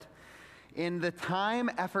in the time,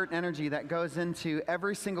 effort, and energy that goes into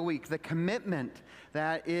every single week, the commitment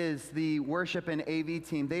that is the worship and AV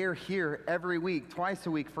team. They are here every week, twice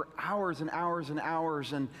a week, for hours and hours and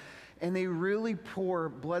hours, and they really pour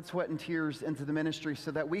blood, sweat, and tears into the ministry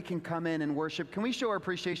so that we can come in and worship. Can we show our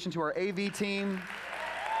appreciation to our AV team?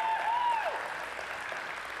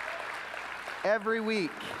 Every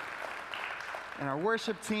week. And our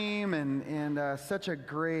worship team, and such a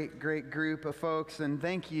great group of folks. And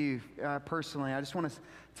thank you personally. I just want to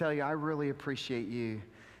tell you, I really appreciate you.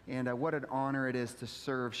 And what an honor it is to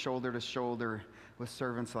serve shoulder to shoulder with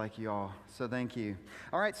servants like you all. So thank you.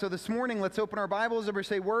 All right, so this morning, let's open our Bibles. Everybody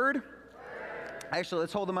say word. Word. Actually,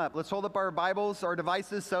 let's hold them up. Let's hold up our Bibles, our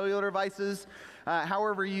devices, cellular devices,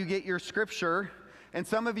 however you get your scripture. And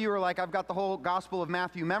some of you are like, I've got the whole Gospel of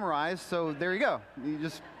Matthew memorized, so there you go.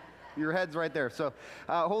 Your head's right there. So,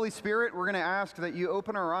 Holy Spirit, we're going to ask that you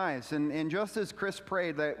open our eyes. And just as Chris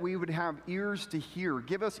prayed, that we would have ears to hear.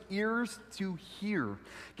 Give us ears to hear.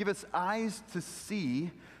 Give us eyes to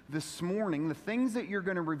see this morning the things that you're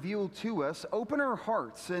going to reveal to us. Open our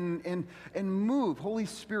hearts and move. Holy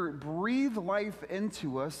Spirit, breathe life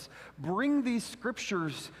into us. Bring these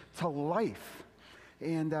scriptures to life.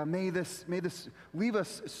 And may this leave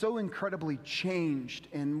us so incredibly changed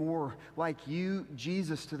and more like you,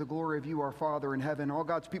 Jesus, to the glory of you, our Father in heaven. All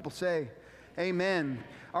God's people say, amen.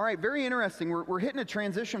 All right, very interesting. We're hitting a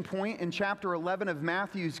transition point in chapter 11 of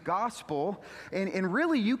Matthew's Gospel. And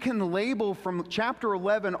really, you can label from chapter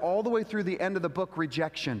 11 all the way through the end of the book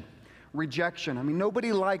rejection. Rejection. I mean,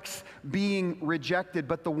 nobody likes being rejected,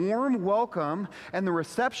 but the warm welcome and the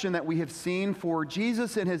reception that we have seen for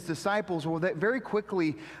Jesus and his disciples, well, that very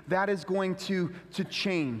quickly that is going to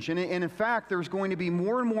change. And in fact, there's going to be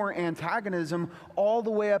more and more antagonism all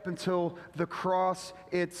the way up until the cross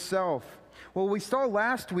itself. Well, we saw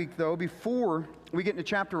last week, though, before we get into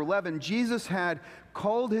chapter 11, Jesus had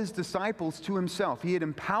called his disciples to himself. He had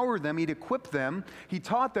empowered them, he'd equipped them, he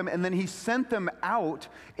taught them, and then he sent them out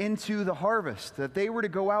into the harvest, that they were to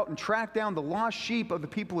go out and track down the lost sheep of the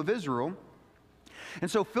people of Israel. And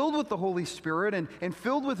so filled with the Holy Spirit and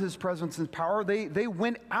filled with his presence and power, they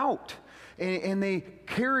went out. And they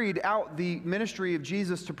carried out the ministry of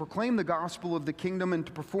Jesus to proclaim the gospel of the kingdom and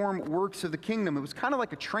to perform works of the kingdom. It was kind of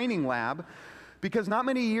like a training lab, because not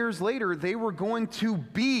many years later, they were going to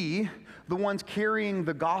be the ones carrying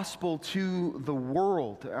the gospel to the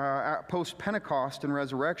world post-Pentecost and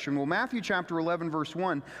resurrection. Well, Matthew chapter 11, verse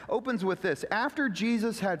 1 opens with this. After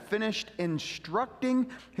Jesus had finished instructing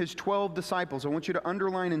his 12 disciples, I want you to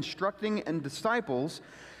underline instructing and disciples,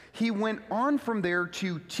 he went on from there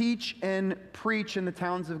to teach and preach in the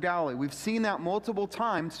towns of Galilee. We've seen that multiple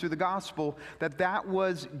times through the gospel, that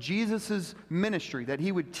was Jesus' ministry, that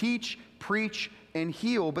he would teach, preach, and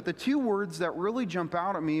heal. But the two words that really jump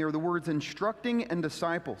out at me are the words instructing and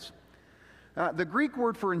disciples. The Greek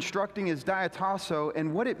word for instructing is diatasso,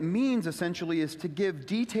 and what it means essentially is to give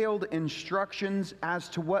detailed instructions as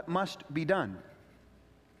to what must be done.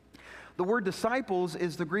 The word disciples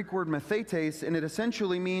is the Greek word mathetes, and it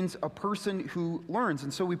essentially means a person who learns.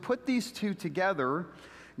 And so we put these two together.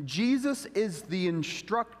 Jesus is the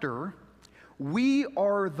instructor. We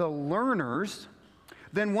are the learners.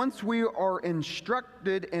 Then once we are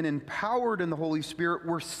instructed and empowered in the Holy Spirit,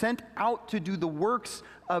 we're sent out to do the works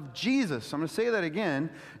of Jesus. I'm going to say that again.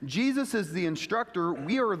 Jesus is the instructor.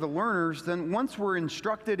 We are the learners. Then once we're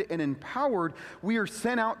instructed and empowered, we are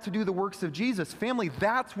sent out to do the works of Jesus. Family,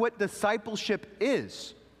 that's what discipleship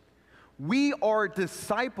is. We are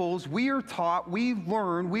disciples. We are taught. We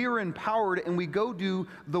learn. We are empowered, and we go do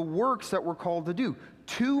the works that we're called to do.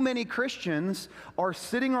 Too many Christians are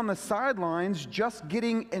sitting on the sidelines just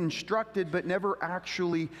getting instructed but never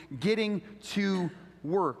actually getting to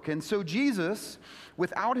work. And so Jesus,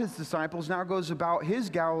 without his disciples, now goes about his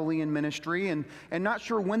Galilean ministry, and not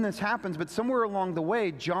sure when this happens, but somewhere along the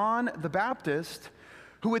way, John the Baptist,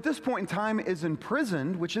 who at this point in time is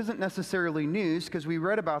imprisoned, which isn't necessarily news because we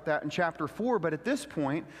read about that in chapter 4, but at this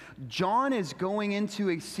point, John is going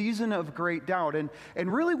into a season of great doubt. And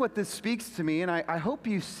really what this speaks to me, and I hope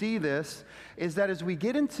you see this, is that as we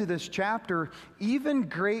get into this chapter, even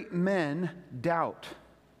great men doubt.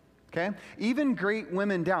 Okay? Even great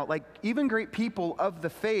women doubt. Like, even great people of the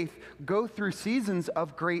faith go through seasons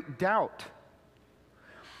of great doubt.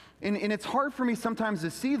 And it's hard for me sometimes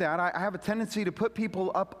to see that. I have a tendency to put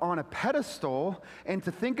people up on a pedestal and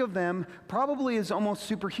to think of them probably as almost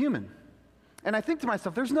superhuman. And I think to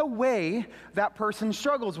myself, there's no way that person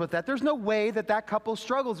struggles with that. There's no way that that couple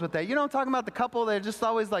struggles with that. You know, I'm talking about the couple that are just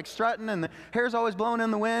always like strutting and the hair's always blowing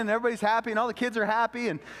in the wind and everybody's happy and all the kids are happy.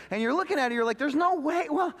 And you're looking at it, you're like, there's no way,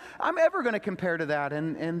 well, I'm ever going to compare to that.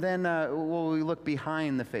 And then we look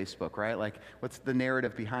behind the Facebook, right? Like, what's the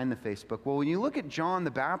narrative behind the Facebook? Well, when you look at John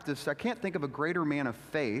the Baptist, I can't think of a greater man of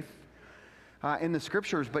faith in the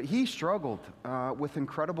scriptures, but he struggled with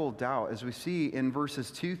incredible doubt, as we see in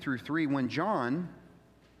verses 2 through 3, when John,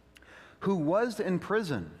 who was in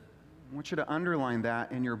prison, I want you to underline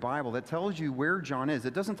that in your Bible. That tells you where John is.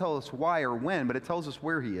 It doesn't tell us why or when, but it tells us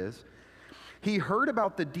where he is. He heard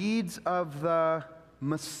about the deeds of the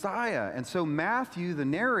Messiah. And so Matthew, the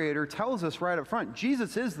narrator, tells us right up front,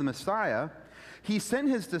 Jesus is the Messiah. He sent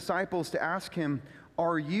his disciples to ask him,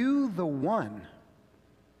 "Are you the one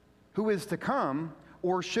who is to come,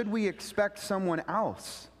 or should we expect someone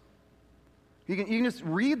else?" You can just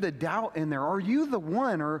read the doubt in there. Are you the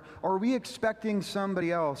one, or are we expecting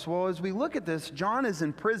somebody else? Well, as we look at this, John is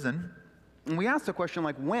in prison, and we ask the question,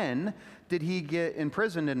 like, when did he get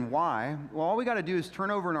imprisoned and why? Well, all we got to do is turn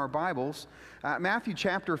over in our Bibles. Matthew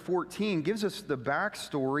chapter 14 gives us the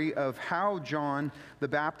backstory of how John the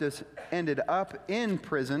Baptist ended up in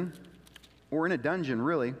prison, or in a dungeon,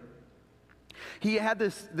 really. He had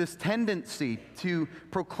this tendency to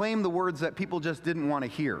proclaim the words that people just didn't want to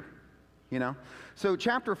hear, you know? So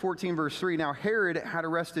chapter 14, verse 3, now Herod had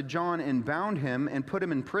arrested John and bound him and put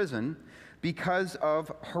him in prison because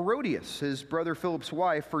of Herodias, his brother Philip's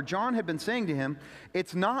wife, for John had been saying to him,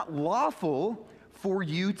 "It's not lawful for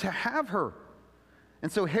you to have her."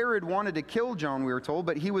 And so Herod wanted to kill John, we were told,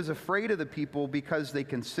 but he was afraid of the people because they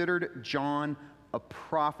considered John a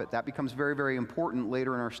prophet. That becomes very, very important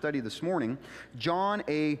later in our study this morning. John,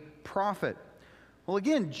 a prophet. Well,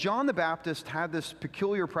 again, John the Baptist had this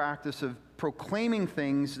peculiar practice of proclaiming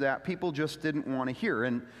things that people just didn't want to hear.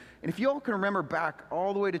 And if you all can remember back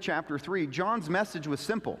all the way to chapter 3, John's message was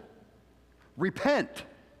simple. Repent,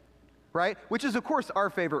 right? Which is, of course, our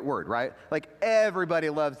favorite word, right? Like, everybody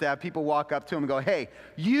loves to have people walk up to him and go, "Hey,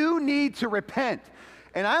 you need to repent."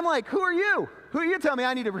 And I'm like, who are you? Who are you telling me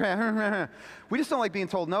I need to repent? We just don't like being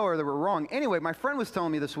told no or that we're wrong. Anyway, my friend was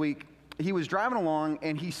telling me this week, he was driving along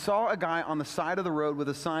and he saw a guy on the side of the road with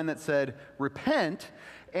a sign that said, "Repent,"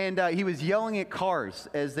 and he was yelling at cars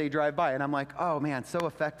as they drive by. And I'm like, oh man, so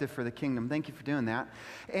effective for the kingdom. Thank you for doing that.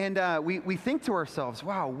 And we think to ourselves,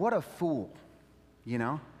 wow, what a fool, you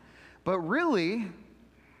know? But really,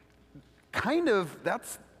 kind of,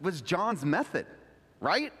 was John's method,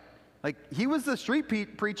 right? Like, he was the street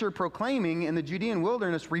preacher proclaiming in the Judean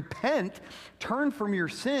wilderness, repent, turn from your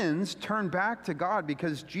sins, turn back to God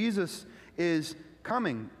because Jesus is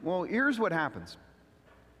coming. Well, here's what happens.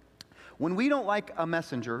 When we don't like a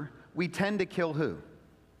messenger, we tend to kill who?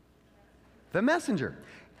 The messenger.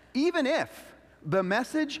 Even if the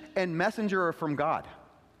message and messenger are from God.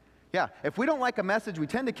 Yeah, if we don't like a message, we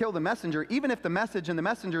tend to kill the messenger, even if the message and the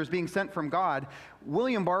messenger is being sent from God.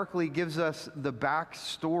 William Barclay gives us the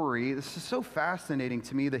backstory. This is so fascinating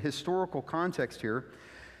to me, the historical context here.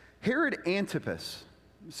 Herod Antipas.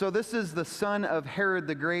 So this is the son of Herod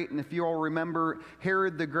the Great, and if you all remember,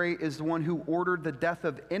 Herod the Great is the one who ordered the death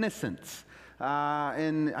of innocents.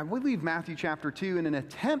 In, I believe, Matthew chapter 2, in an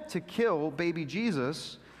attempt to kill baby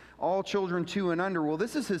Jesus, all children 2 and under. Well,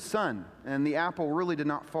 this is his son, and the apple really did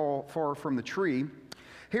not fall far from the tree.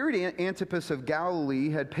 Herod Antipas of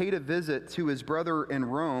Galilee had paid a visit to his brother in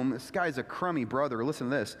Rome. This guy's a crummy brother.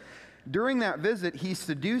 Listen to this. During that visit, he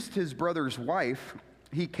seduced his brother's wife.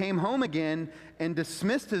 He came home again and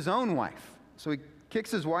dismissed his own wife. So he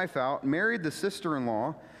kicks his wife out, married the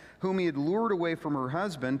sister-in-law, whom he had lured away from her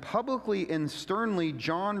husband. Publicly and sternly,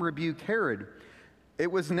 John rebuked Herod.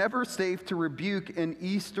 It was never safe to rebuke an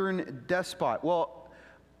Eastern despot. Well,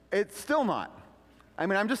 it's still not. I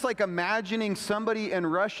mean, I'm just like imagining somebody in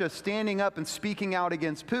Russia standing up and speaking out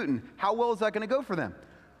against Putin. How well is that going to go for them?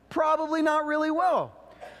 Probably not really well.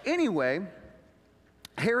 Anyway,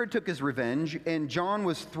 Herod took his revenge, and John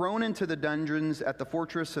was thrown into the dungeons at the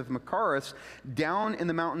fortress of Machaerus, down in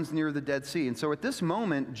the mountains near the Dead Sea. And so at this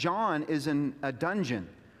moment, John is in a dungeon.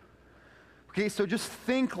 Okay, so just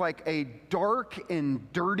think like a dark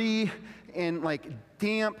and dirty and like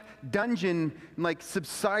damp dungeon, like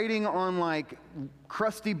subsiding on like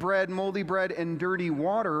crusty bread, moldy bread, and dirty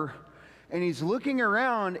water. And he's looking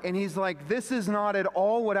around and he's like, this is not at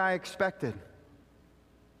all what I expected.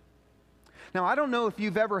 Now, I don't know if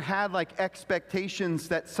you've ever had like expectations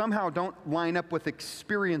that somehow don't line up with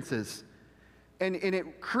experiences. And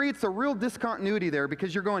it creates a real discontinuity there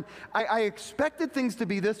because you're going, I expected things to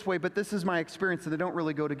be this way, but this is my experience, and they don't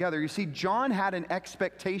really go together. You see, John had an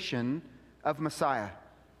expectation of Messiah.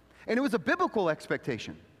 And it was a biblical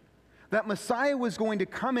expectation that Messiah was going to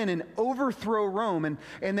come in and overthrow Rome,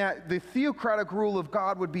 and that the theocratic rule of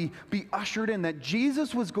God would be ushered in, that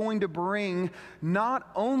Jesus was going to bring not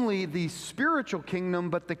only the spiritual kingdom,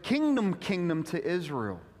 but the kingdom to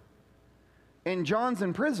Israel. And John's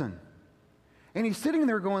in prison. And he's sitting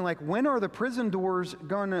there going like, when are the prison doors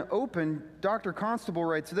going to open? Dr. Constable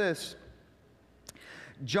writes this: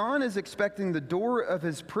 John is expecting the door of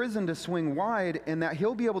his prison to swing wide and that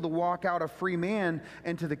he'll be able to walk out a free man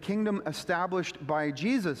into the kingdom established by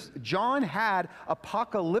Jesus. John had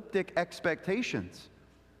apocalyptic expectations.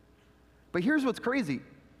 But here's what's crazy.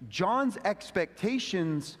 John's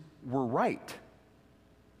expectations were right.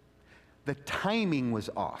 The timing was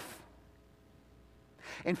off.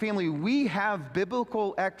 And family, we have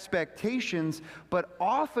biblical expectations, but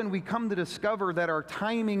often we come to discover that our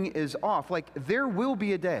timing is off. Like, there will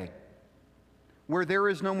be a day where there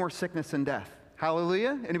is no more sickness and death.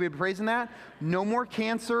 Hallelujah? Anybody praising that? No more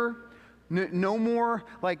cancer, no more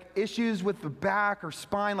like issues with the back or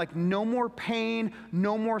spine, like no more pain,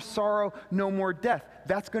 no more sorrow, no more death.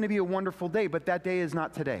 That's going to be a wonderful day, but that day is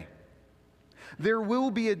not today. There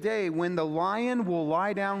will be a day when the lion will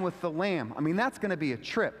lie down with the lamb. I mean, that's going to be a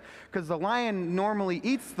trip, because the lion normally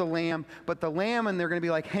eats the lamb, but the lamb, and they're going to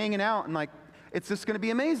be like hanging out, and like, it's just going to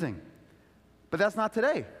be amazing. But that's not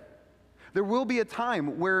today. There will be a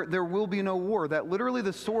time where there will be no war, that literally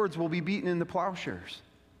the swords will be beaten into plowshares.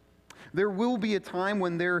 There will be a time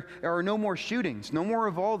when there are no more shootings, no more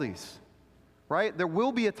Uvaldes, right? There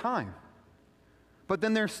will be a time. But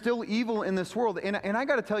then there's still evil in this world. And I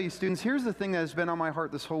got to tell you, students, here's the thing that has been on my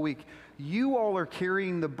heart this whole week. You all are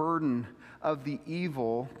carrying the burden of the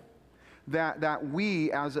evil that we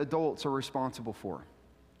as adults are responsible for.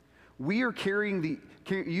 We are carrying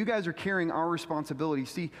you guys are carrying our responsibility.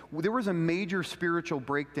 See, there was a major spiritual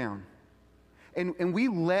breakdown. And we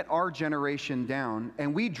let our generation down,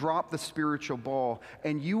 and we dropped the spiritual ball,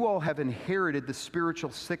 and you all have inherited the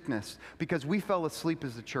spiritual sickness because we fell asleep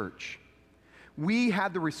as a church. We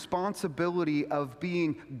had the responsibility of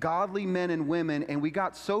being godly men and women, and we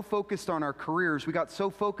got so focused on our careers, we got so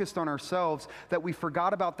focused on ourselves that we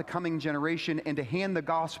forgot about the coming generation and to hand the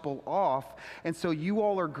gospel off. And so you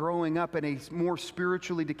all are growing up in a more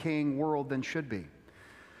spiritually decaying world than should be.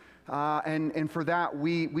 And for that,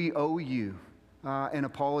 we owe you an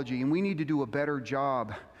apology, and we need to do a better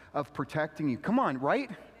job of protecting you. Come on, right?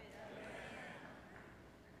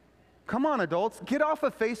 Come on, adults, get off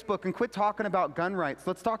of Facebook and quit talking about gun rights.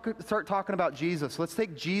 Let's start talking about Jesus. Let's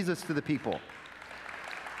take Jesus to the people.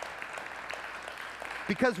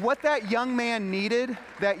 Because what that young man needed,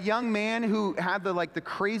 that young man who had the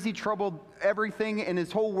crazy troubled everything in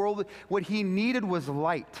his whole world, what he needed was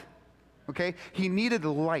light. Okay? He needed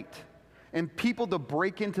light and people to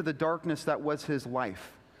break into the darkness that was his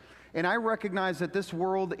life. And I recognize that this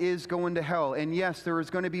world is going to hell. And yes, there is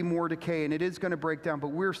going to be more decay, and it is going to break down,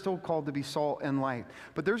 but we're still called to be salt and light.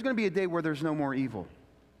 But there's going to be a day where there's no more evil.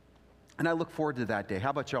 And I look forward to that day.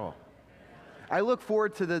 How about y'all? I look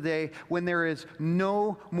forward to the day when there is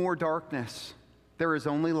no more darkness. There is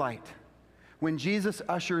only light. When Jesus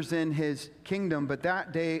ushers in his kingdom, but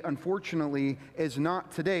that day, unfortunately, is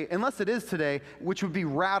not today. Unless it is today, which would be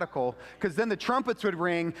radical, because then the trumpets would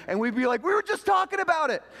ring, and we'd be like, we were just talking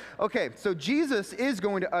about it. Okay, so Jesus is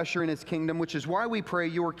going to usher in his kingdom, which is why we pray,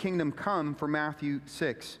 your kingdom come, for Matthew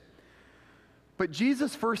 6. But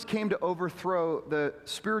Jesus first came to overthrow the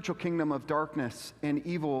spiritual kingdom of darkness and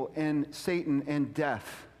evil and Satan and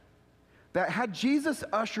death. That had Jesus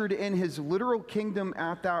ushered in his literal kingdom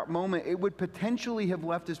at that moment, it would potentially have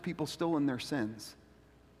left his people still in their sins.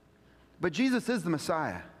 But Jesus is the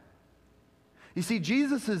Messiah. You see,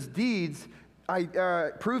 Jesus' deeds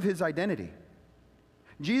prove his identity.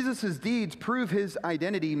 Jesus' deeds prove his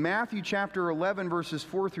identity. Matthew chapter 11, verses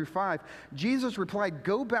 4 through 5. Jesus replied,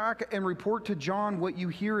 "Go back and report to John what you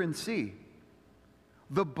hear and see.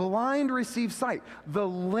 The blind receive sight, the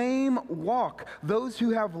lame walk, those who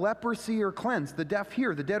have leprosy are cleansed, the deaf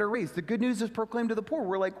hear, the dead are raised, the good news is proclaimed to the poor."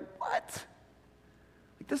 We're like, what?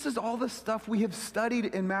 This is all the stuff we have studied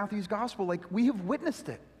in Matthew's gospel. Like, we have witnessed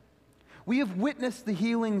it. We have witnessed the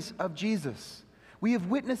healings of Jesus. We have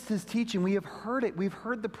witnessed his teaching. We have heard it. We've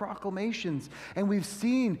heard the proclamations, and we've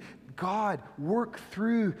seen God work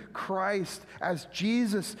through Christ as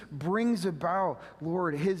Jesus brings about,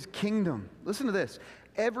 Lord, his kingdom. Listen to this.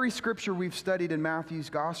 Every scripture we've studied in Matthew's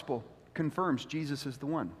gospel confirms Jesus is the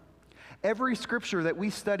one. Every scripture that we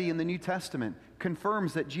study in the New Testament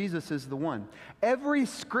confirms that Jesus is the one. Every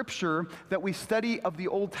scripture that we study of the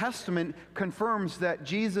Old Testament confirms that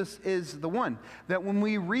Jesus is the one. That when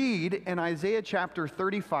we read in Isaiah chapter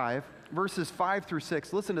 35, verses 5 through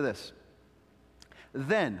 6. Listen to this.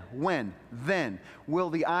 Then will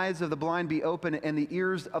the eyes of the blind be open and the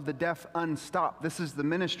ears of the deaf unstopped. This is the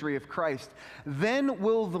ministry of Christ. Then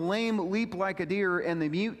will the lame leap like a deer and the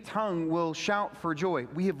mute tongue will shout for joy.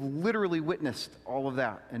 We have literally witnessed all of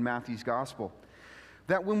that in Matthew's gospel.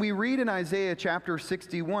 That when we read in Isaiah chapter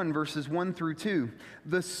 61, verses 1 through 2,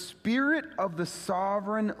 the Spirit of the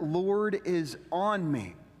sovereign Lord is on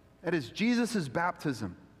me. That is Jesus'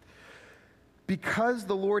 baptism. Because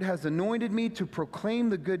the Lord has anointed me to proclaim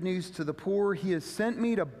the good news to the poor, he has sent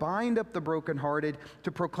me to bind up the brokenhearted,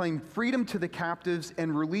 to proclaim freedom to the captives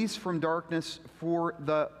and release from darkness for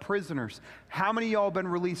the prisoners. How many of y'all been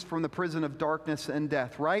released from the prison of darkness and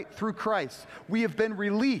death, right? Through Christ. We have been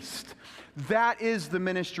released. That is the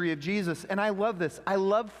ministry of Jesus. And I love this. I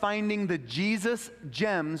love finding the Jesus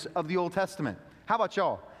gems of the Old Testament. How about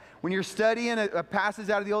y'all? When you're studying a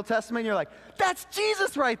passage out of the Old Testament, you're like, that's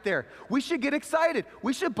Jesus right there. We should get excited.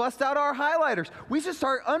 We should bust out our highlighters. We should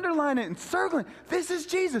start underlining it and circling. This is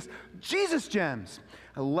Jesus. Jesus gems.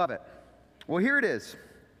 I love it. Well, here it is.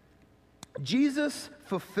 Jesus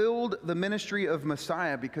fulfilled the ministry of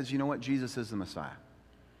Messiah because you know what? Jesus is the Messiah.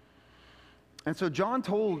 And so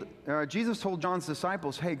Jesus told John's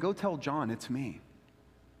disciples, hey, go tell John it's me.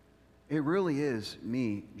 It really is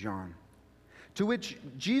me, John. To which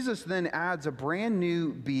Jesus then adds a brand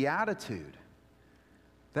new beatitude.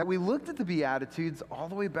 That we looked at the Beatitudes all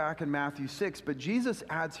the way back in Matthew 6, but Jesus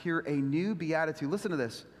adds here a new beatitude. Listen to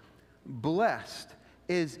this. Blessed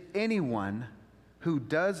is anyone who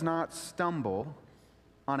does not stumble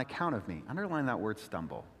on account of me. Underline that word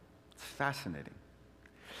stumble. It's fascinating.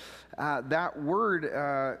 That word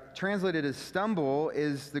translated as stumble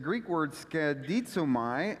is the Greek word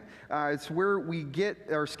skandizomai. It's where we get,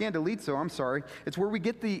 or scandalizo, I'm sorry. It's where we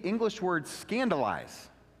get the English word scandalize,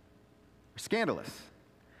 or scandalous.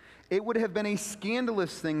 It would have been a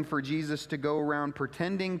scandalous thing for Jesus to go around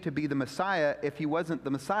pretending to be the Messiah if he wasn't the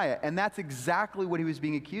Messiah. And that's exactly what he was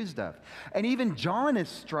being accused of. And even John is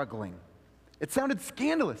struggling. It sounded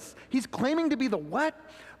scandalous. He's claiming to be the what?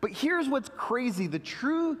 But here's what's crazy. The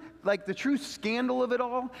true scandal of it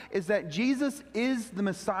all is that Jesus is the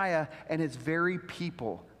Messiah and his very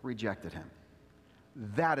people rejected him.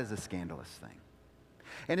 That is a scandalous thing.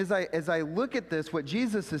 And as I look at this, what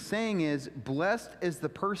Jesus is saying is, blessed is the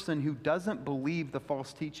person who doesn't believe the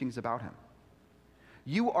false teachings about him.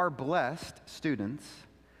 You are blessed, students,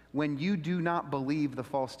 when you do not believe the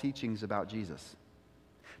false teachings about Jesus.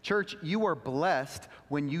 Church, you are blessed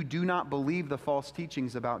when you do not believe the false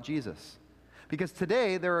teachings about Jesus. Because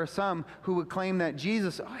today there are some who would claim that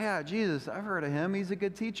Jesus, oh yeah, Jesus, I've heard of him, he's a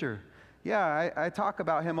good teacher. Yeah, I talk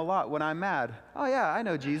about him a lot when I'm mad. Oh yeah, I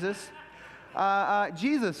know Jesus.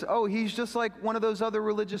 Jesus, oh, he's just like one of those other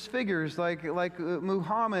religious figures, like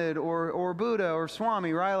Muhammad or Buddha or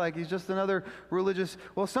Swami, right? Like he's just another religious.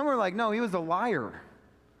 Well, some are like, no, he was a liar.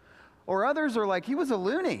 Or others are like, he was a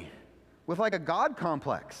loony with like a God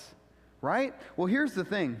complex, right? Well, here's the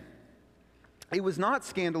thing. It was not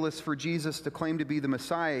scandalous for Jesus to claim to be the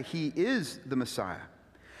Messiah. He is the Messiah.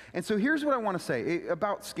 And so here's what I want to say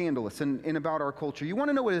about scandalous and about our culture. You want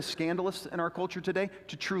to know what is scandalous in our culture today?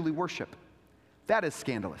 To truly worship. That is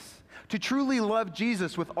scandalous. To truly love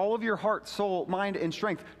Jesus with all of your heart, soul, mind, and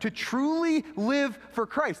strength. To truly live for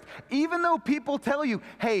Christ. Even though people tell you,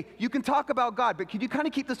 hey, you can talk about God, but could you kind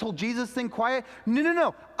of keep this whole Jesus thing quiet?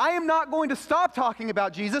 No. I am not going to stop talking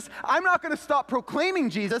about Jesus. I'm not going to stop proclaiming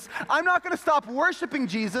Jesus. I'm not going to stop worshiping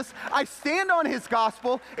Jesus. I stand on his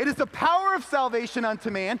gospel. It is the power of salvation unto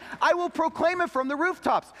man. I will proclaim it from the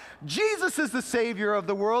rooftops. Jesus is the Savior of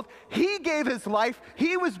the world. He gave his life.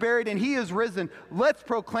 He was buried and he is risen. Let's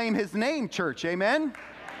proclaim his name, church. Amen?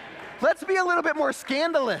 Let's be a little bit more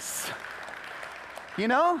scandalous. You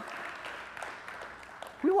know?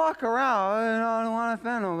 We walk around, I don't want to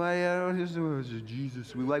offend nobody. It's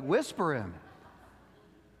Jesus. We like whisper him.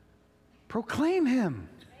 Proclaim him.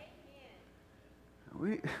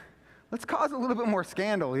 Let's cause a little bit more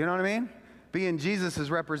scandal, you know what I mean? Being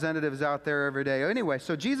Jesus' representatives out there every day. Anyway,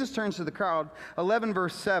 so Jesus turns to the crowd, 11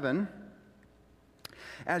 verse 7.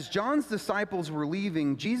 As John's disciples were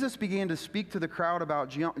leaving, Jesus began to speak to the crowd about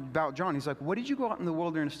John. He's like, what did you go out in the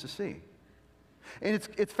wilderness to see? And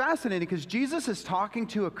it's fascinating because Jesus is talking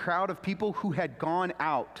to a crowd of people who had gone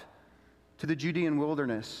out to the Judean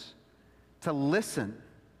wilderness to listen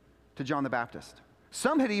to John the Baptist.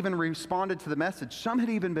 Some had even responded to the message. Some had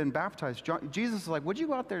even been baptized. Jesus is like, what did you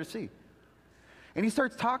go out there to see? And he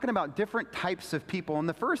starts talking about different types of people. And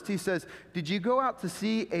the first he says, did you go out to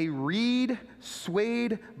see a reed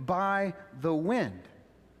swayed by the wind?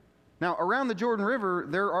 Now, around the Jordan River,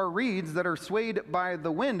 there are reeds that are swayed by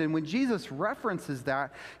the wind. And when Jesus references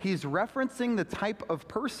that, he's referencing the type of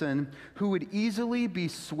person who would easily be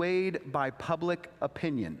swayed by public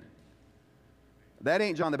opinion. That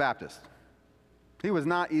ain't John the Baptist. He was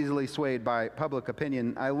not easily swayed by public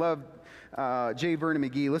opinion. I love J. Vernon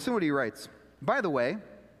McGee. Listen to what he writes. By the way,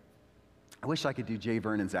 I wish I could do J.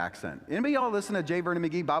 Vernon's accent. Anybody y'all listen to J. Vernon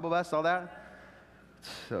McGee, Bible Best, all that?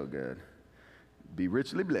 So good. Be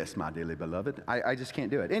richly blessed, my dearly beloved. I just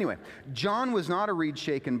can't do it. Anyway, John was not a reed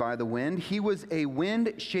shaken by the wind. He was a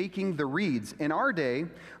wind shaking the reeds. In our day,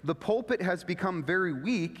 the pulpit has become very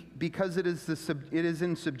weak because it is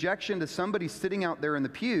in subjection to somebody sitting out there in the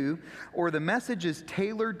pew, or the message is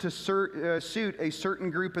tailored to suit a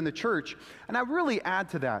certain group in the church. And I really add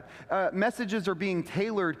to that. Messages are being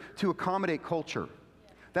tailored to accommodate culture.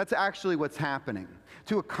 That's actually what's happening,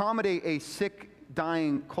 to accommodate a sick,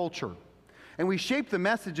 dying culture. And we shape the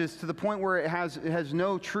messages to the point where it has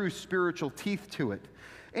no true spiritual teeth to it.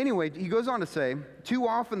 Anyway, he goes on to say, too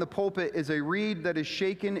often the pulpit is a reed that is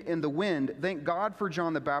shaken in the wind. Thank God for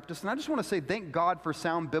John the Baptist. And I just want to say thank God for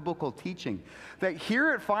sound biblical teaching. That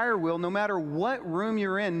here at Firewheel, no matter what room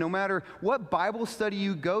you're in, no matter what Bible study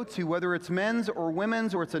you go to, whether it's men's or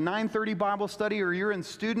women's, or it's a 9:30 Bible study, or you're in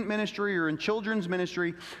student ministry or in children's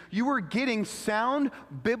ministry, you are getting sound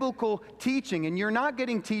biblical teaching. And you're not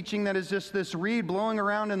getting teaching that is just this reed blowing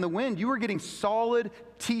around in the wind. You are getting solid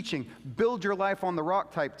teaching, build your life on the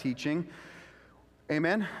rock type teaching.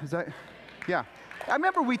 Amen? Is that? Yeah. I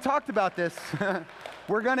remember we talked about this.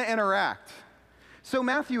 We're going to interact. So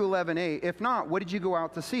Matthew 11:8, if not, what did you go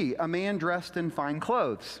out to see? A man dressed in fine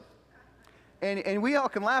clothes. And we all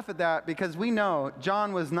can laugh at that because we know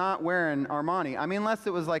John was not wearing Armani. I mean, unless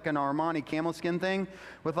it was like an Armani camel skin thing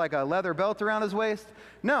with like a leather belt around his waist.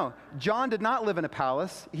 No, John did not live in a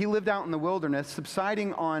palace. He lived out in the wilderness,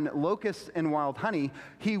 subsiding on locusts and wild honey.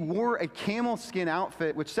 He wore a camel skin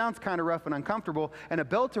outfit, which sounds kind of rough and uncomfortable, and a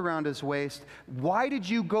belt around his waist. Why did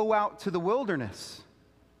you go out to the wilderness?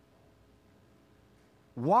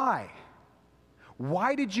 Why?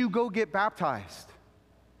 Why did you go get baptized?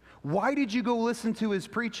 Why did you go listen to his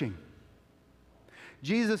preaching?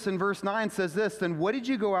 Jesus in verse 9 says this, then what did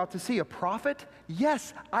you go out to see? A prophet?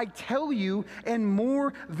 Yes, I tell you, and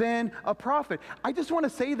more than a prophet. I just want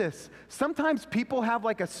to say this. Sometimes people have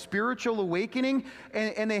like a spiritual awakening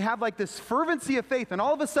and they have like this fervency of faith, and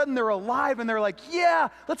all of a sudden they're alive and they're like, yeah,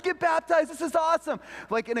 let's get baptized. This is awesome.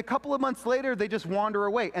 Like, in a couple of months later, they just wander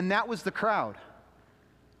away. And that was the crowd.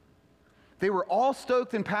 They were all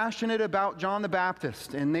stoked and passionate about John the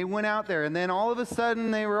Baptist, and they went out there, and then all of a sudden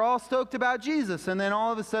they were all stoked about Jesus, and then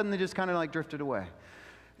all of a sudden they just kind of like drifted away.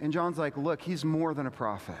 And John's like, look, he's more than a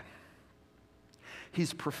prophet.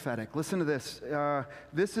 He's prophetic. Listen to this.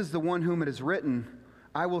 This is the one whom it is written,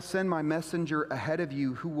 I will send my messenger ahead of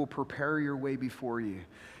you who will prepare your way before you.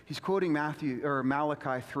 He's quoting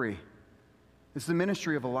Malachi 3. It's the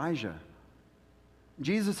ministry of Elijah.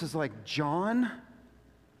 Jesus is like, John,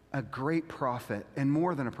 a great prophet, and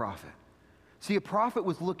more than a prophet. See, a prophet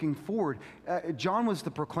was looking forward. John was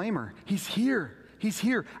the proclaimer. He's here. He's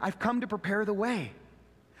here. I've come to prepare the way.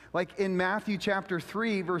 Like in Matthew chapter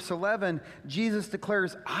 3, verse 11, Jesus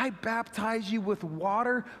declares, I baptize you with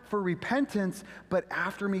water for repentance, but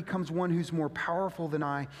after me comes one who's more powerful than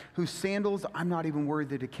I, whose sandals I'm not even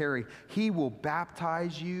worthy to carry. He will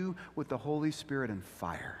baptize you with the Holy Spirit and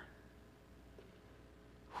fire.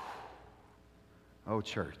 Oh,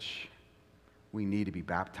 church, we need to be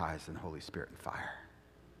baptized in the Holy Spirit and fire.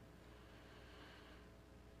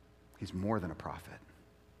 He's more than a prophet.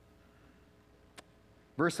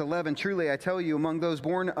 Verse 11, truly I tell you, among those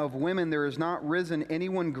born of women, there has not risen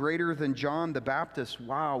anyone greater than John the Baptist.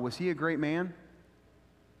 Wow, was he a great man?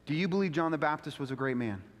 Do you believe John the Baptist was a great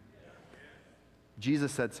man?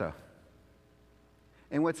 Jesus said so.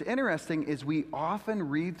 And what's interesting is we often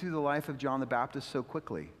read through the life of John the Baptist so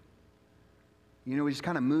quickly. You know, we just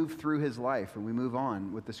kind of move through his life and we move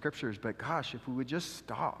on with the scriptures. But gosh, if we would just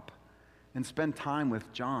stop and spend time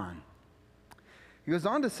with John. He goes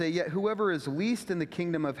on to say, yet whoever is least in the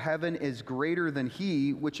kingdom of heaven is greater than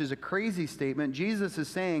he, which is a crazy statement. Jesus is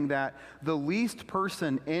saying that the least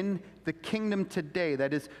person in the kingdom today,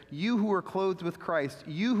 that is you who are clothed with Christ,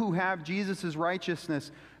 you who have Jesus'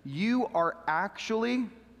 righteousness, you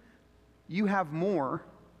have more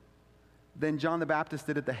than John the Baptist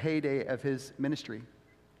did at the heyday of his ministry.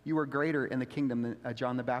 You are greater in the kingdom than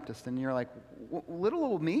John the Baptist. And you're like, little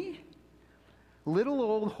old me? Little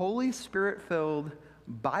old Holy Spirit-filled,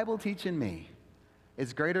 Bible-teaching me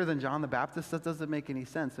is greater than John the Baptist? That doesn't make any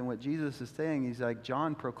sense. And what Jesus is saying, he's like,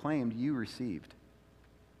 John proclaimed, you received.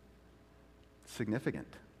 Significant.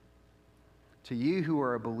 To you who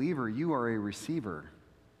are a believer, you are a receiver.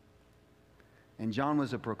 And John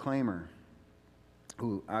was a proclaimer,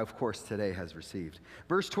 who, of course, today has received.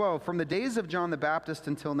 Verse 12, from the days of John the Baptist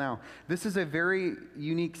until now. This is a very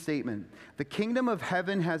unique statement. The kingdom of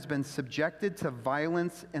heaven has been subjected to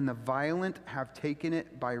violence, and the violent have taken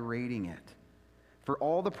it by raiding it. For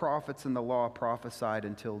all the prophets in the law prophesied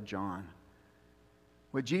until John.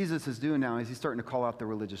 What Jesus is doing now is he's starting to call out the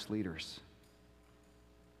religious leaders.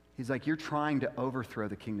 He's like, you're trying to overthrow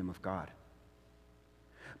the kingdom of God.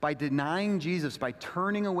 By denying Jesus, by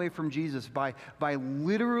turning away from Jesus, by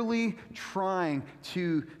literally trying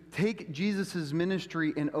to take Jesus'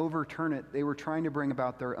 ministry and overturn it, they were trying to bring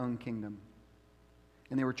about their own kingdom.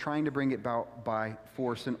 And they were trying to bring it about by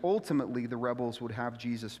force. And ultimately, the rebels would have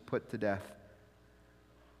Jesus put to death.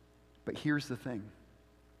 But here's the thing.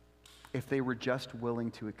 If they were just willing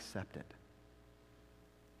to accept it.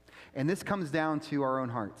 And this comes down to our own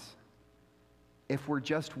hearts. If we're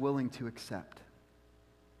just willing to accept.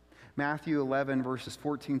 Matthew 11, verses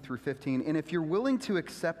 14 through 15. And if you're willing to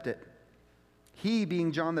accept it, he,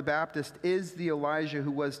 being John the Baptist, is the Elijah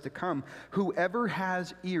who was to come. Whoever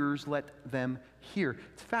has ears, let them hear.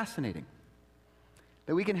 It's fascinating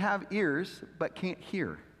that we can have ears but can't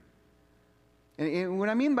hear. And what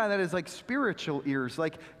I mean by that is like spiritual ears.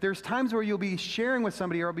 Like there's times where you'll be sharing with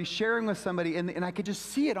somebody or I'll be sharing with somebody and I could just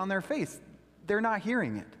see it on their face. They're not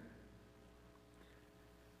hearing it.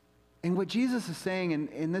 And what Jesus is saying,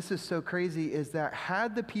 and this is so crazy, is that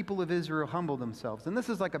had the people of Israel humbled themselves, and this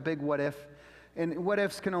is like a big what if, and what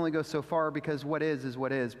ifs can only go so far because what is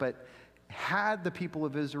what is, but had the people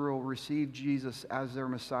of Israel received Jesus as their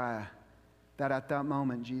Messiah, that at that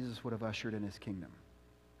moment Jesus would have ushered in his kingdom.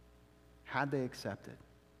 Had they accepted.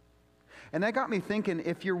 And that got me thinking,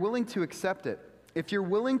 if you're willing to accept it, if you're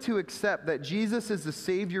willing to accept that Jesus is the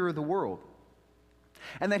Savior of the world,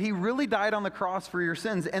 and that he really died on the cross for your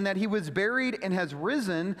sins, and that he was buried and has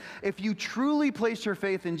risen, if you truly place your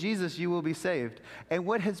faith in Jesus, you will be saved. And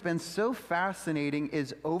what has been so fascinating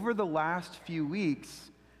is over the last few weeks,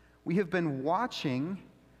 we have been watching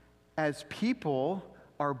as people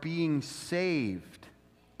are being saved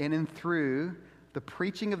in and through the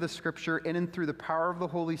preaching of the Scripture, in and through the power of the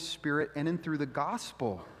Holy Spirit, and in through the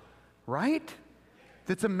gospel. Right?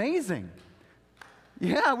 That's amazing.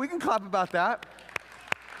 Yeah, we can clap about that.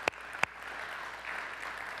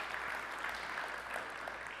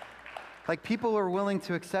 Like people are willing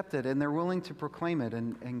to accept it and they're willing to proclaim it,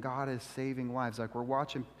 and God is saving lives. Like we're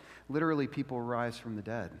watching literally people rise from the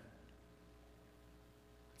dead.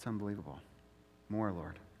 It's unbelievable. More,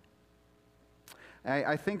 Lord.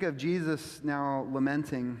 I think of Jesus now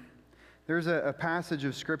lamenting. There's a passage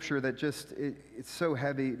of Scripture that just, it's so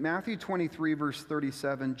heavy. Matthew 23, verse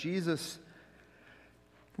 37, Jesus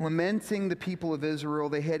lamenting the people of Israel.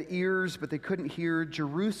 They had ears, but they couldn't hear.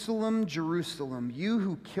 Jerusalem, Jerusalem, you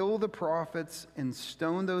who kill the prophets and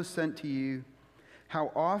stone those sent to you,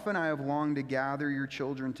 how often I have longed to gather your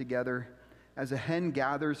children together as a hen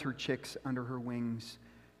gathers her chicks under her wings,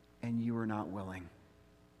 and you are not willing.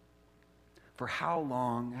 For how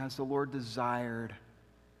long has the Lord desired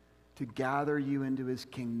to gather you into his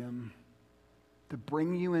kingdom, to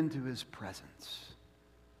bring you into his presence,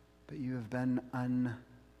 but you have been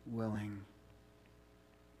unwilling.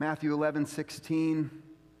 Matthew 11:16.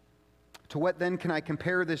 To what then can I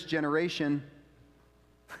compare this generation?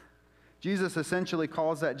 Jesus essentially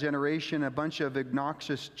calls that generation a bunch of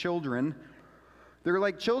obnoxious children. They're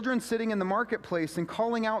like children sitting in the marketplace and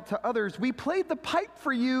calling out to others, we played the pipe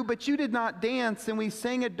for you, but you did not dance, and we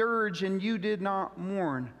sang a dirge, and you did not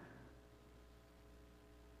mourn.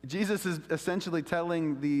 Jesus is essentially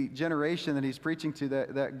telling the generation that he's preaching to,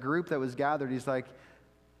 that group that was gathered, he's like,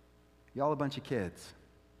 y'all a bunch of kids.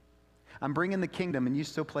 I'm bringing the kingdom, and you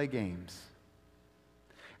still play games.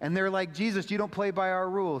 And they're like, Jesus, you don't play by our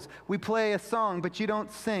rules. We play a song, but you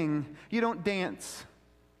don't sing. You don't dance.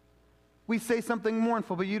 We say something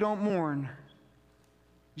mournful, but you don't mourn.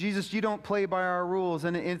 Jesus, you don't play by our rules.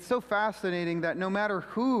 And it's so fascinating that no matter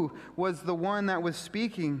who was the one that was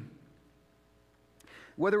speaking,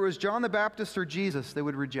 whether it was John the Baptist or Jesus, they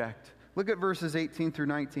would reject. Look at verses 18 through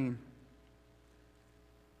 19.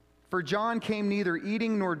 For John came neither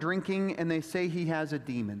eating nor drinking, and they say he has a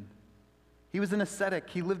demon. He was an ascetic.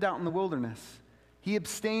 He lived out in the wilderness. He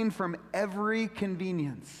abstained from every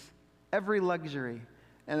convenience, every luxury.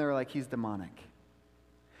 And they were like, he's demonic.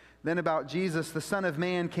 Then about Jesus, the Son of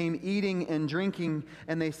Man came eating and drinking,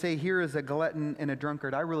 and they say, here is a glutton and a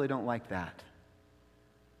drunkard. I really don't like that.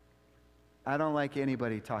 I don't like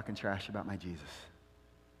anybody talking trash about my Jesus.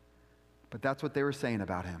 But that's what they were saying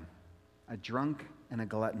about him. A drunk and a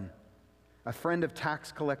glutton. a friend of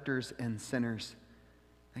tax collectors and sinners.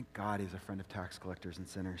 Thank God he's a friend of tax collectors and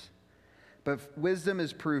sinners. But wisdom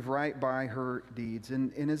is proved right by her deeds.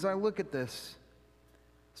 And as I look at this,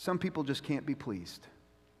 some people just can't be pleased.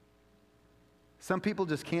 Some people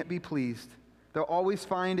just can't be pleased. They'll always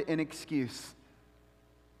find an excuse.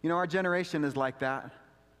 You know, our generation is like that.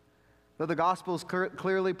 Though the gospel is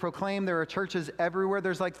clearly proclaimed, there are churches everywhere.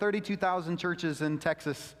 There's like 32,000 churches in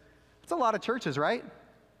Texas. It's a lot of churches, right?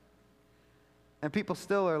 And people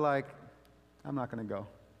still are like, I'm not going to go.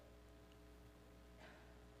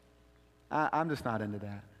 I'm just not into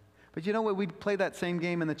that. But you know what? We play that same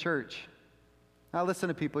game in the church. I listen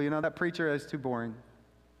to people, you know, that preacher is too boring.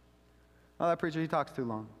 Oh, that preacher, he talks too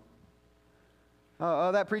long.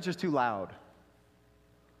 Oh, that preacher's too loud.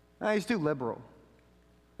 Oh, he's too liberal.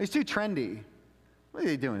 He's too trendy. What are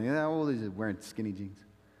they doing? How old is he wearing skinny jeans?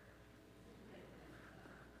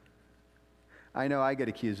 I know I get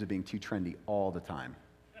accused of being too trendy all the time.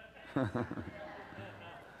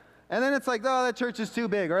 And then it's like, oh, that church is too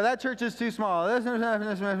big, or that church is too small.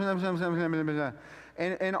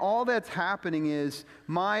 And all that's happening is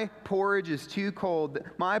my porridge is too cold.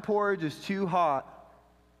 My porridge is too hot.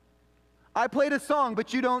 I played a song,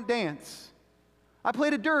 but you don't dance. I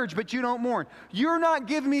played a dirge, but you don't mourn. You're not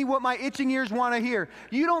giving me what my itching ears want to hear.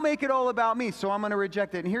 You don't make it all about me, so I'm going to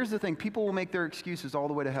reject it. And here's the thing. People will make their excuses all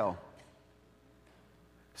the way to hell.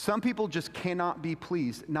 Some people just cannot be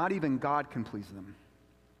pleased. Not even God can please them.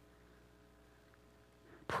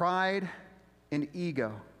 Pride and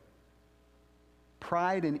ego.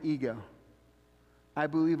 Pride and ego, I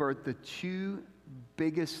believe, are the two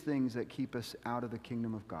biggest things that keep us out of the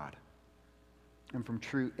kingdom of God and from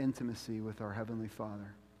true intimacy with our Heavenly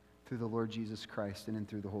Father through the Lord Jesus Christ and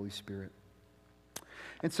through the Holy Spirit.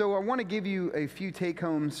 And so I want to give you a few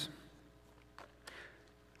take-homes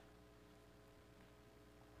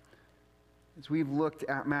as we've looked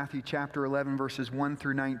at Matthew chapter 11, verses 1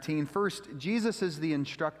 through 19. First, Jesus is the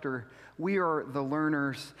instructor. We are the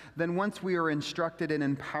learners. Then once we are instructed and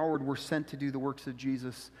empowered, we're sent to do the works of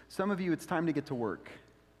Jesus. Some of you, it's time to get to work.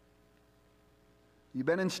 You've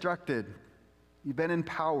been instructed. You've been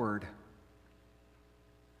empowered.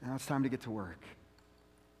 Now it's time to get to work.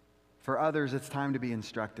 For others, it's time to be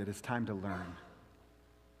instructed. It's time to learn.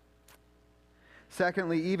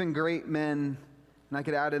 Secondly, even great men, and I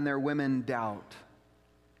could add in there women, doubt.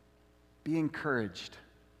 Be encouraged.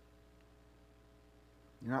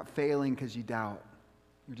 You're not failing because you doubt.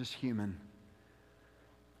 You're just human.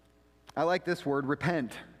 I like this word,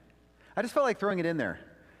 repent. I just felt like throwing it in there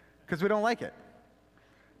because we don't like it.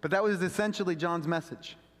 But that was essentially John's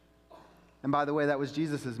message. And by the way, that was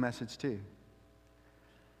Jesus' message too.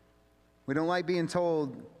 We don't like being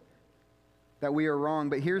told that we are wrong,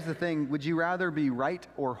 but here's the thing. Would you rather be right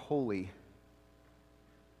or holy?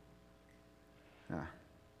 Yeah.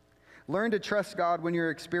 Learn to trust God when your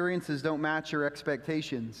experiences don't match your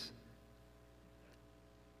expectations.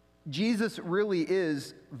 Jesus really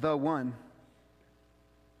is the one.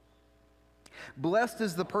 Blessed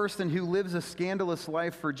is the person who lives a scandalous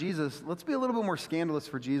life for Jesus. Let's be a little bit more scandalous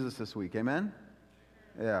for Jesus this week, amen?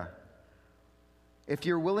 Yeah. If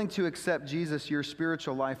you're willing to accept Jesus, your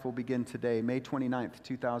spiritual life will begin today, May 29th,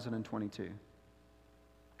 2022. It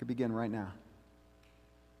could begin right now.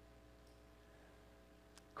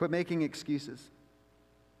 Quit making excuses.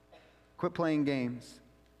 Quit playing games.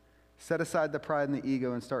 Set aside the pride and the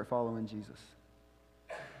ego and start following Jesus.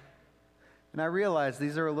 And I realize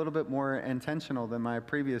these are a little bit more intentional than my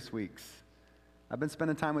previous weeks. I've been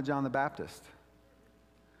spending time with John the Baptist.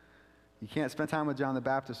 You can't spend time with John the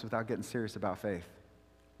Baptist without getting serious about faith.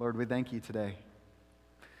 Lord, we thank you today.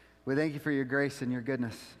 We thank you for your grace and your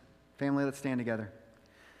goodness. Family, let's stand together.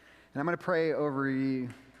 And I'm going to pray over you.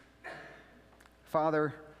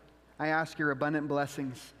 Father, I ask your abundant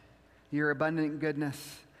blessings, your abundant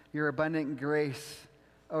goodness, your abundant grace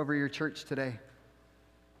over your church today.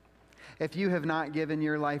 If you have not given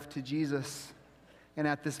your life to Jesus, and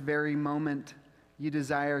at this very moment you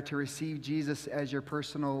desire to receive Jesus as your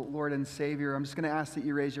personal Lord and Savior, I'm just going to ask that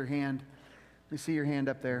you raise your hand. Let me see your hand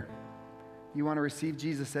up there. You want to receive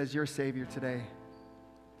Jesus as your Savior today?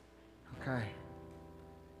 Okay.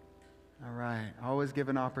 All right. Always give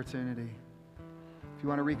an opportunity. If you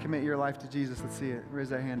want to recommit your life to Jesus, let's see it. Raise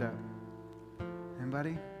that hand up.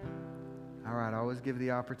 Anybody? All right. Always give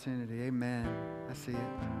the opportunity. Amen. I see it.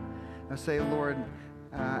 Now say, Lord,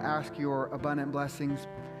 ask your abundant blessings.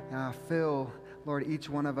 Fill, Lord, each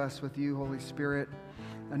one of us with you, Holy Spirit.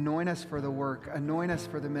 Anoint us for the work. Anoint us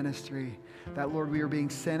for the ministry. That, Lord, we are being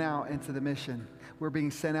sent out into the mission. We're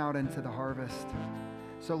being sent out into the harvest.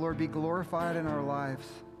 So, Lord, be glorified in our lives.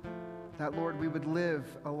 That, Lord, we would live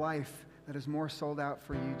a life that is more sold out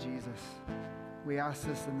for you, Jesus. We ask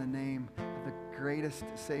this in the name of the greatest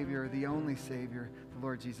Savior, the only Savior, the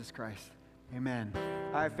Lord Jesus Christ. Amen.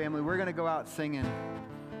 All right, family, we're going to go out singing.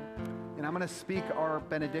 And I'm going to speak our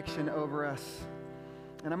benediction over us.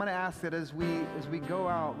 And I'm going to ask that as we go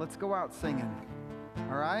out, let's go out singing.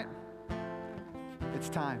 All right? It's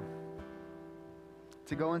time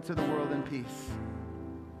to go into the world in peace.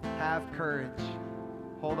 Have courage.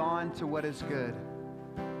 Hold on to what is good.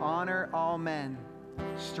 Honor all men.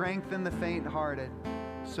 Strengthen the faint-hearted.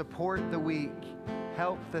 Support the weak.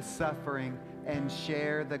 Help the suffering. And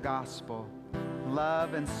share the gospel.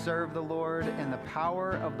 Love and serve the Lord in the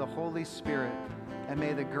power of the Holy Spirit. And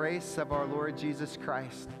may the grace of our Lord Jesus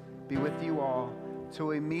Christ be with you all till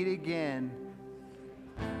we meet again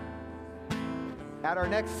at our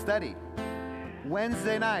next study.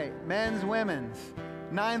 Wednesday night, men's, women's,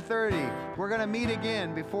 9:30. We're going to meet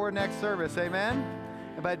again before next service. Amen?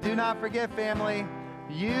 But do not forget, family,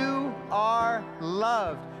 you are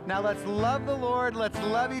loved. Now let's love the Lord, let's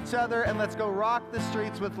love each other, and let's go rock the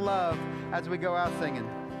streets with love as we go out singing.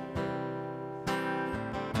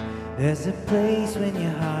 There's a place when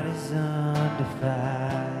your heart is under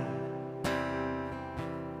fire.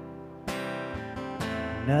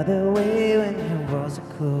 Another way when your walls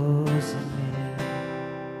are closing in.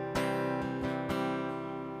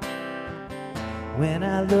 When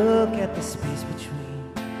I look at the space between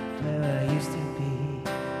where I used to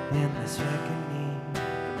be and this reckoning,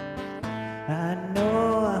 I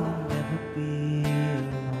know I will never be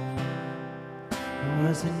alone. There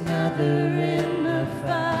was another in the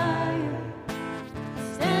fire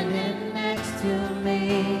standing next to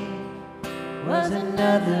me. Was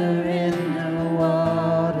another in the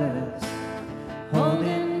waters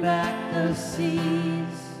holding back the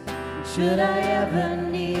seas. Should I ever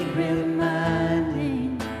need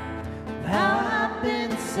reminding of how I've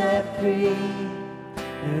been set free,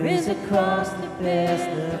 there is a cross that bears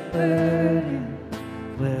the burden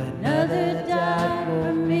where another died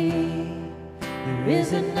for me. There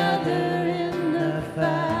is another in the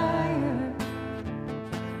fire.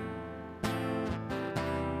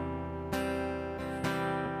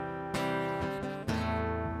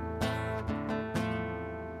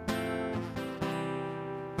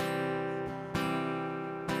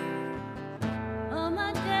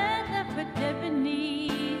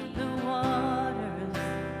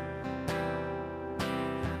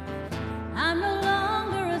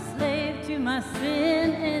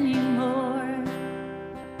 Sin anymore.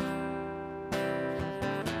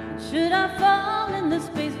 Should I fall in the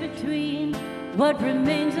space between what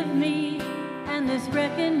remains of me and this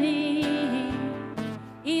reckoning,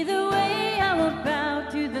 either way I will bow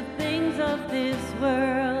to the things of this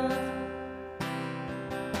world.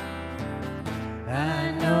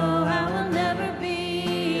 I know I will never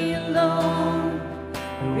be alone.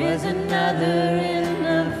 There is another in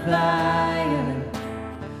the fire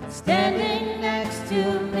standing next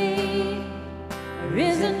to me. There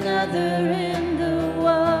is another in the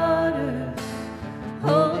waters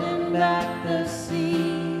holding back the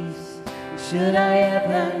seas. Should I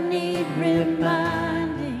ever need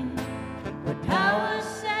reminding what power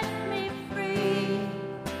set me free,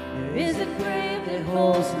 there is a grave that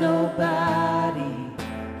holds nobody.